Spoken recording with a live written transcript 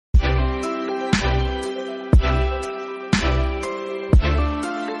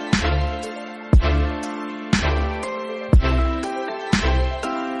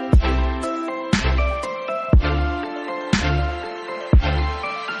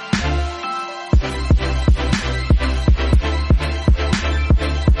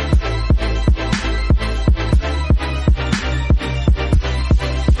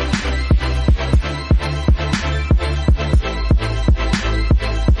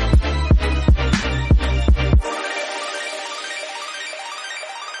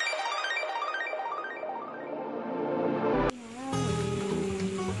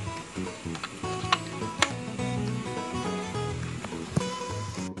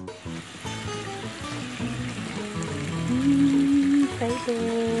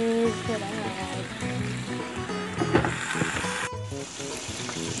excited. Sarap.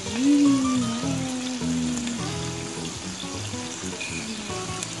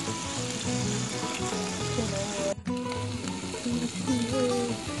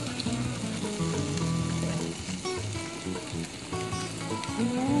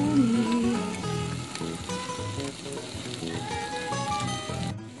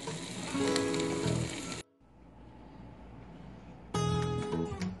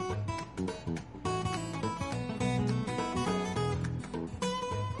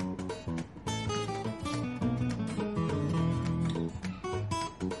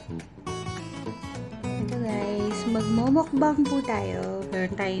 Magmumukbang po tayo.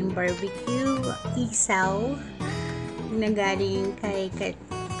 Meron tayong barbecue, isaw, na galing kay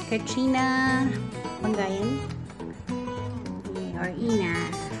Katrina Bangayan or Ina.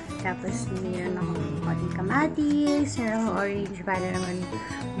 Tapos meron akong konting kamatis, meron akong orange para naman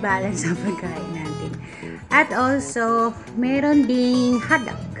balance ang pagkain natin. At also, meron ding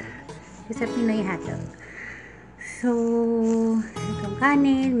hotdog. Sa Pinoy hotdog. So, itong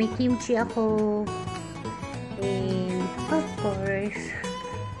kanin, may kimchi ako. And, of course,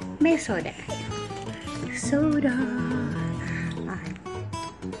 may soda tayo. Soda! Okay.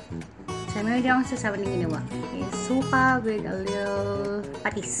 So, meron din akong sasawa na ginawa. Suka with a little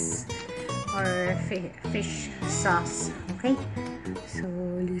patis or fish sauce. Okay? So,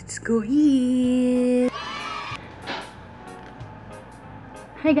 let's go eat!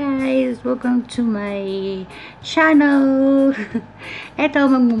 Hi guys! Welcome to my channel! Eto,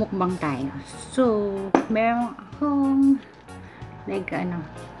 magmumukbang tayo. So, meron akong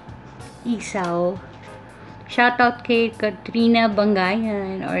isaw. Shoutout kay Katrina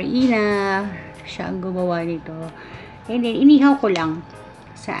Bangayan or Ina. Siya ang gumawa nito. And then, inihaw ko lang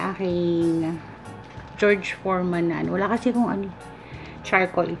sa aking George Foreman na wala kasi kung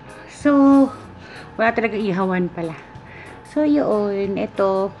charcoal. So, wala talaga ihawan pala. So, yun.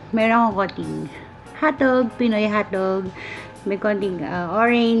 Ito, meron akong konting hotdog, Pinoy hotdog. May konting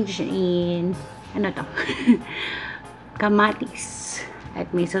orange and kamatis.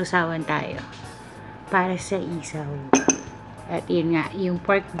 At may sausawan tayo para sa isaw. At yun nga, yung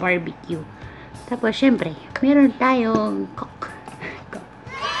pork barbecue. Tapos, syempre, meron tayong coke.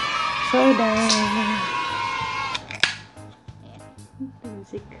 Soda.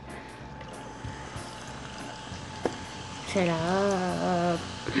 Music. Sarap.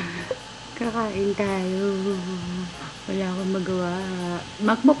 Kakain tayo. Wala akong magawa.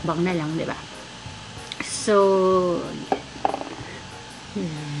 Magmukbang na lang, di ba? So,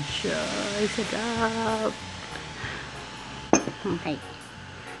 yan siya. Sarap. Okay.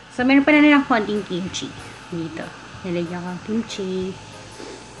 So, meron pa na lang konting kimchi dito. Nilagyan kong kimchi.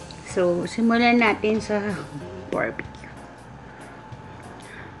 So, simulan natin sa barbecue.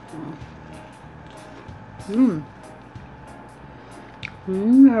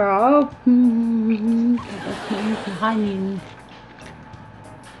 Sarap. Tapos mainit na kanin.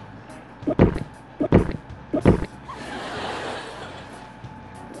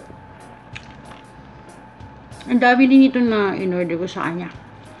 Ang dami din ito na in-order ko sa kanya.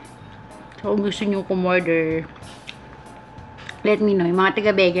 So, kung gusto nyo kumorder, let me know. Yung mga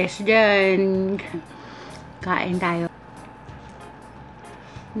taga-beggars dyan. Kain tayo.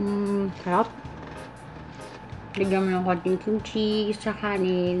 Sarap. Lagyan mo ng konting kimchi sa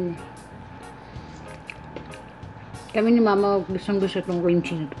kanin. Kami ni Mama gustong-gusto itong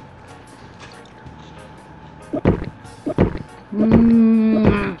kimchi na ito.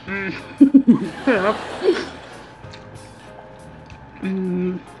 Sarap.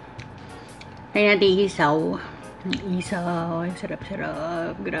 Tayo natin isaw. Isaw.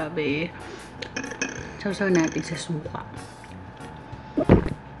 Sarap-sarap. Grabe. Sausaw natin sa suka.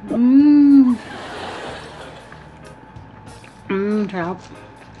 Sarap.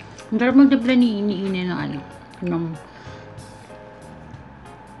 Ang sarap magdabla ni ini ng ang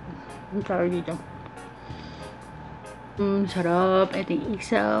sarap dito. Sarap. Ito yung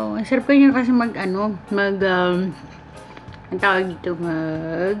isaw. Ang sarap kanya kasi ang tawag dito,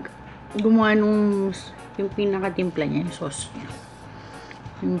 gumawa nung yung pinakatimpla niya, yung sauce niya.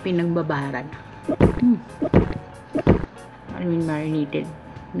 Yung pinagbabaran. Marinated.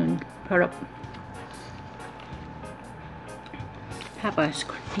 Nun. Sarap. Tapos,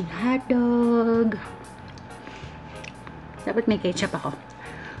 konting hotdog. Dapat may ketchup ako.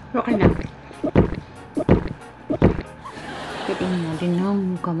 Okay na. Tingnan natin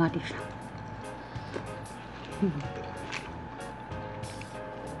ng kamatis.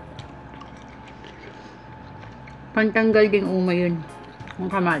 Pantanggal din uma yun. Ang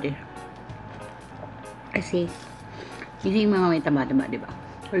kamatis. Kasi, Hindi yung mga may tama-tama, diba?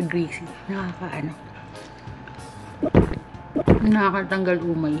 Or greasy. Nakakaano. Nakakatanggal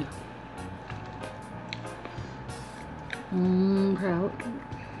umay. Sarap.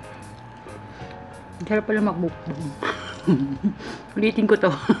 Sarap pala makmukbang. Ulitin ko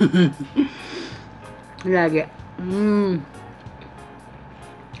to. Lagi.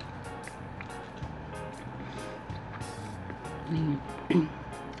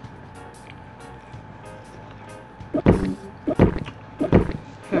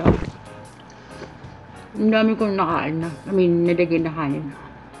 Sarap. Ang dami kong nakain na. I mean, nalagay na kanin.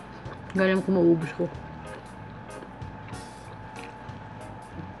 Galang ko maubos ko.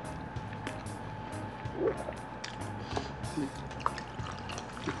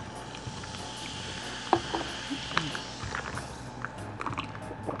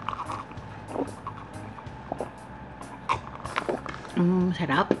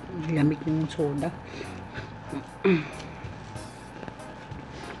 Sarap. Lamig ng soda.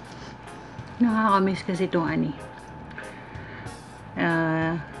 Nakakamiss kasi itong ani.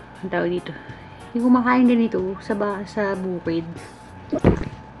 Ang tawag dito. Yung kumakain din ito sa bukid.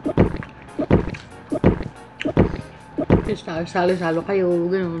 Tapos salo-salo kayo.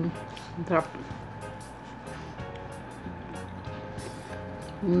 Ganun. Sarap.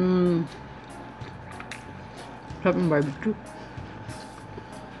 Sarap ng barbecue.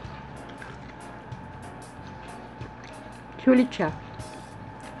 Sulit siya.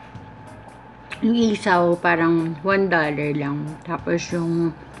 Yung isaw, parang $1 lang. Tapos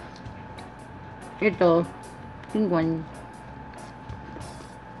yung ito, yung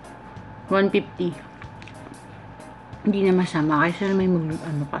 150. Hindi na masama. Kasi may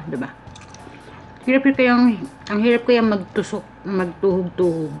ano ka, diba? Ang hirap kayang magtusok,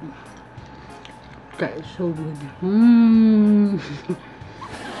 magtuhog-tuhog. That is so good.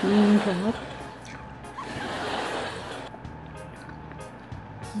 Sarap.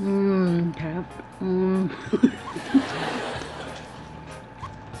 Sarap.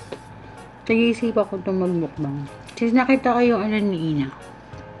 Nag-iisip ako itong magmukbang. Kasi nakita ko yung ano ni Ina.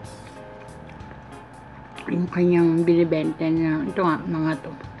 Yung kanyang binibenta na, ito nga, mga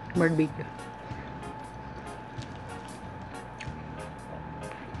to, barbecue.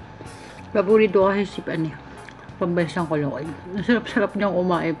 Paborito kasi si ano, pambansang Kolokoy. Ang sarap-sarap niyang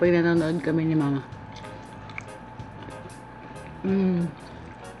kumain pag nanonood kami ni Mama.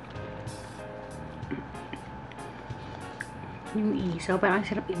 Yung isaw, parang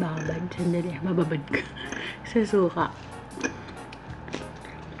sarap ibabad. Sandali, mababad ka sa suka.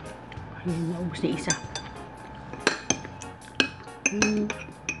 Ayan, naubos na isa.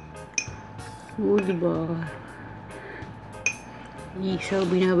 Oo, diba? Isaw,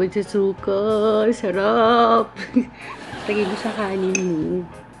 binabad sa suka. Sarap! Lagay mo sa kanin mo.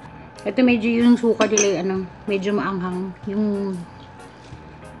 Ito medyo yung suka nila, ano, medyo maanghang. Yung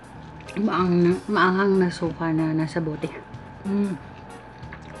maanghang na suka na nasa bote. Ang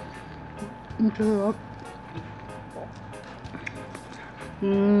sarap.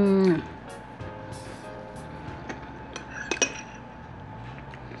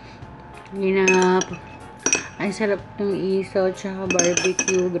 Ginap. Ang sarap ng isaw tsaka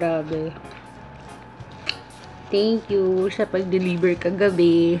barbecue. Grabe. Thank you sa pag-deliver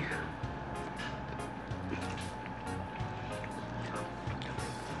kagabi.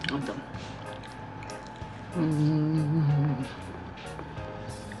 Ito.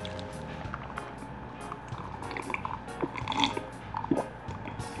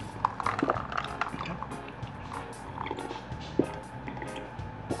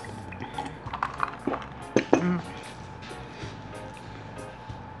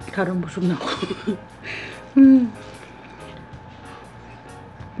 Karang busog na ako.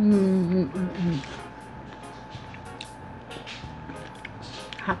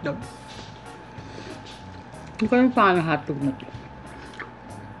 Hotdog. Hindi ko alam paano hotdog na to.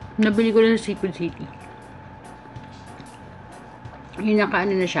 Nabili ko lang sa Seafood City. Yung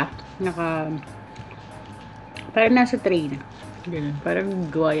naka-ano na siya. Parang nasa tray na. Ganun. Parang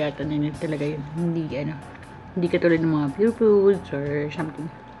gawa yata na yun talaga yun. Hindi katulad ng mga pure foods or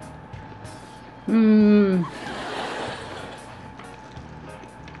something.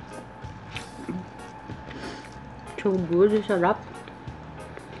 So good. Sarap.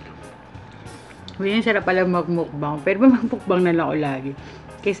 Yung sarap pala magmukbang. Pero magmukbang na lang ako lagi.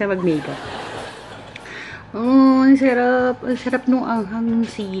 Kaysa mag-makeup. Oh, ang sarap. Ang sarap nung anghang ng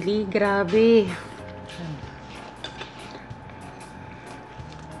sili. Grabe.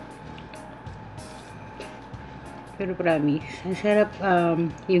 Pero promise. Ang sarap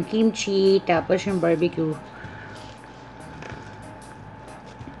yung kimchi. Tapos yung barbecue.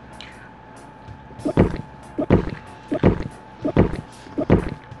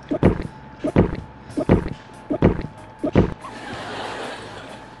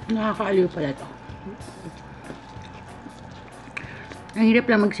 Nakakaaliw pala to. Ang hirap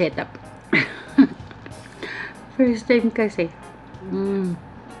lang mag-setup. First time kasi.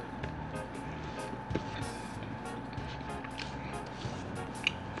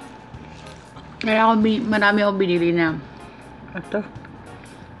 Marami akong binili na ito.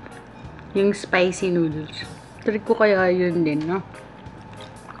 Yung spicy noodles. Trick ko kaya yun din, no?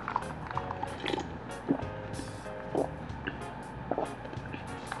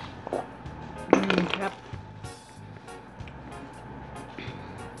 Sarap.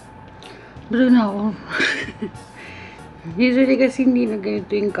 Gusto na ako. Usually kasi hindi na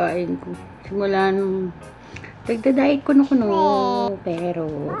ganito yung kain ko. Simula nung nagda-diet ko no. Pero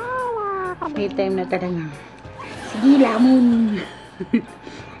may time na talaga. Sige, lamon.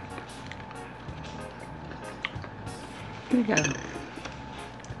 Teka.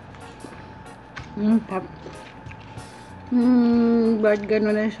 Tap. Ba't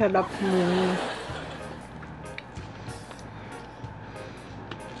gano'n ang sarap mo?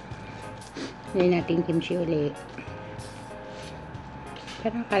 Ngayon natin kimchi ulit.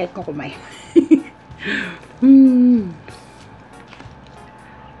 Pero kalit ko kumain.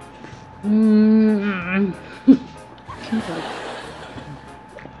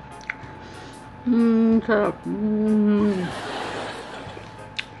 Sarap.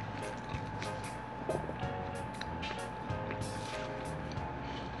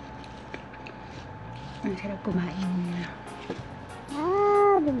 Ang sarap kumain.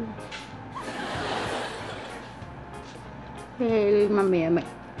 Eh, mamaya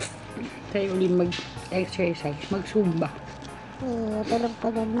tayo ulit mag-exercise, mag-zumba. Tulog pa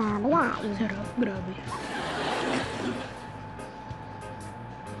din mamaya. Sarap, grabe.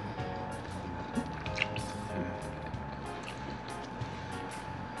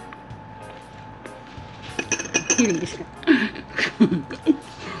 Nilagis ka.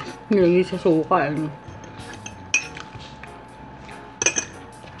 Nilagis sa suka, ano.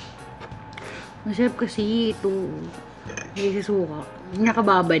 Masarap kasi ito. Nilagis sa suka.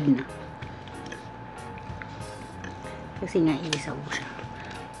 Nakababad na. Kasi nga isaw siya.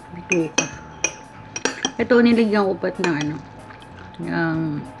 Bituka. Ito, nilagyan ko pat ng ano,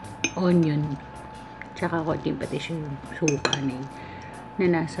 ng onion. Tsaka konting patis yung suka na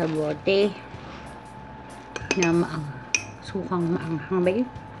nasa bote. Na maang. Sukang maanghang ba yun?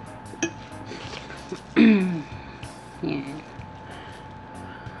 Yan.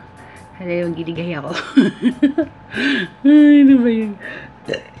 Hala yung giligay ako. Ay, ano ba yun?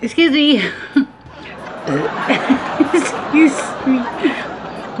 Excuse me. Excuse me.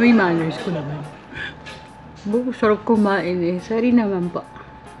 May manners ko naman. Sarap kumain eh. Sorry naman po.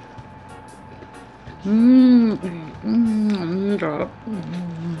 Sarap.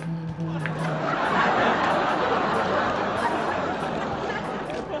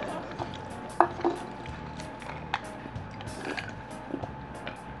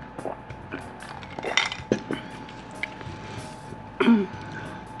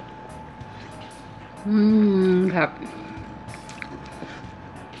 Sarap.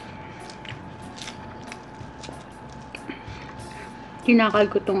 Kinakal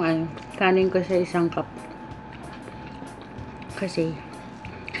ko tong kanin ko sa isang cup. Kasi,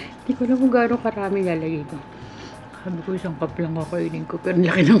 hindi ko alam kung gaano karami lalagay ko. Sabi ko isang cup lang kakainin ko, pero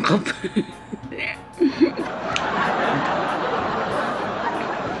laki ng cup.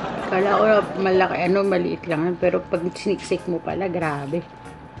 Kala ko malaki, maliit lang. Pero pag siniksik mo pala, grabe.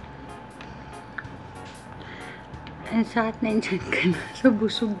 Ang sakit na yun ka na sa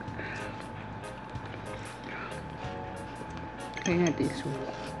busog. Kaya natin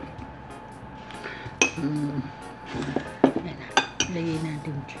suka. Ayan na. Lagay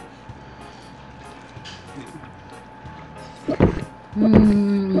natin siya.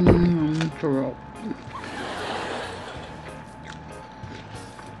 Sarap.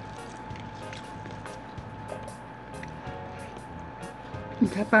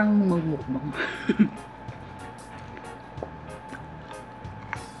 Kaya parang mag-mukbang.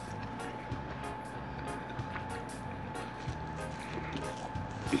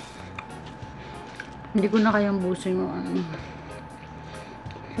 Hindi ko na kayang busin yung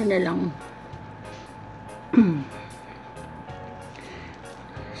sana lang.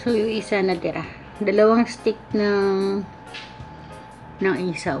 So, yung isa natira. 2 stick ng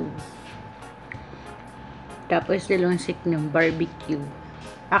isaw. Tapos 2 stick ng barbecue.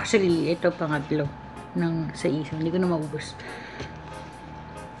 Actually, ito pangatlo sa isaw. Hindi ko na maubos.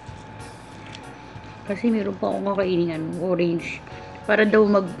 Kasi meron pa akong kakainin orange. Para daw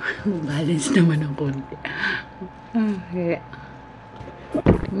mag-balance naman ng konti. Kaya.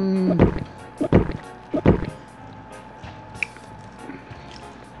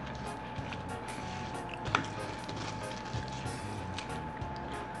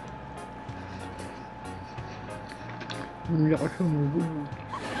 Ang lakas sumubo.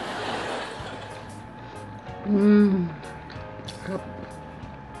 Sarap.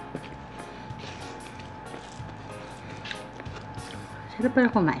 Sarap pala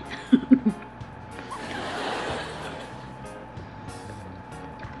kumain.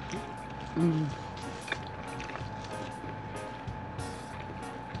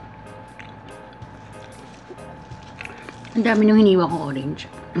 Ang dami nung hiniwa kong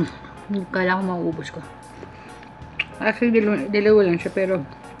orange. Kala ko mauubos ko. Actually, dalawa lang siya, pero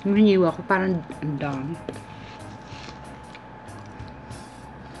yung hiniwa ko parang ang dami.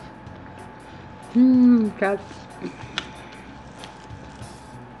 Sarap.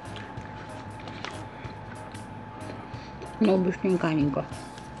 Naubos na yung kanin ko.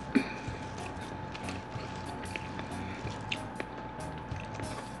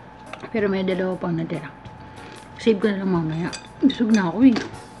 Pero may dalawa pang natira. Save ko na lang mamaya. Busog na ako eh.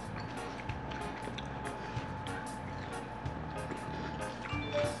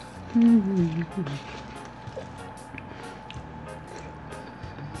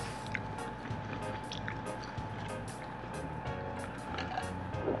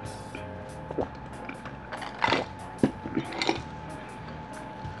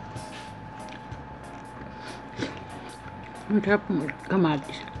 Ang sarap ng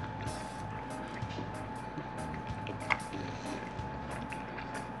kamatis.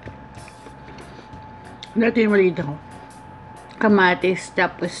 Dati maliit ako. Kamatis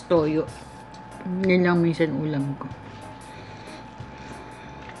tapos toyo. Yun lang minsan ulam ko.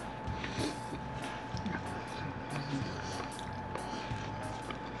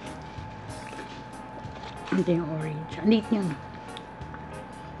 Ito yung orange. Ang liit niya.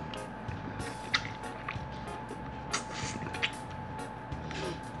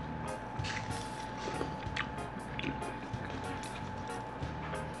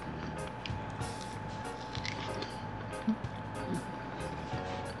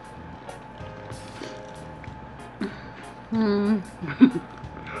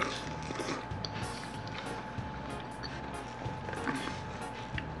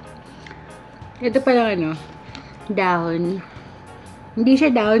 Ito pala ano, dahon. Hindi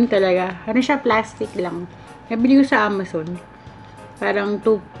siya dahon talaga. Ano siya, plastic lang. Nabili ko sa Amazon. Parang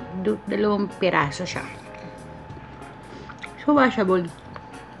 2 piraso siya. So, washable.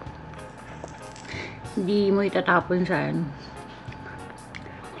 Hindi mo itatapon sa ano.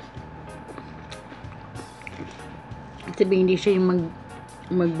 Sabi, hindi siya yung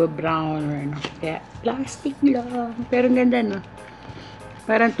magba-brown or ano. Kaya, plastic lang. Pero ang ganda, no?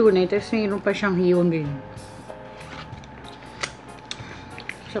 Parang tunay. Tapos mayroon pa siyang hiwang ganyan.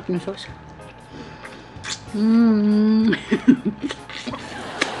 Sarap na sauce.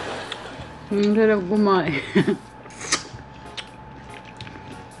 Sarap kumain.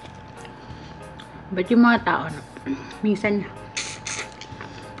 Ba't yung mga tao, no? Minsan,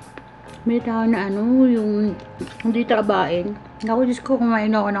 may tao na ano, yung hindi tabain. Naku, Diyos ko,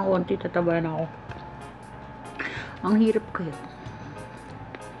 kumain ako ng konti, tataba na ako. Ang hirap kayo.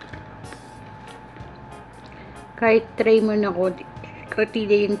 Kahit try mo na konti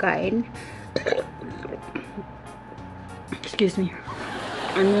yung kain. Excuse me.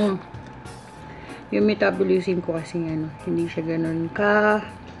 Ano, yung metabolism ko kasi ano, hindi siya ganun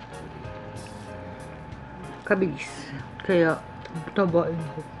kabilis. Kaya, tabain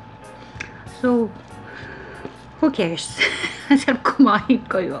ko. So, who cares? Sarap kumain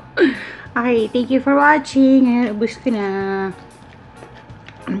kayo. Okay, thank you for watching. Ayan, ubus ko na.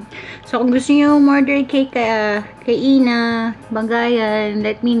 So, kung gusto nyo order cake kay Ina, Bangayan,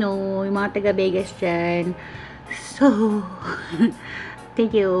 let me know. Yung mga taga-Vegas dyan. So,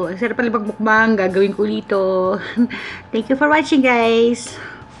 thank you. Sarap pala mag-mukbang. Gagawin ko ulit to. Thank you for watching, guys.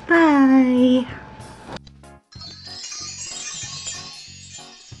 Bye!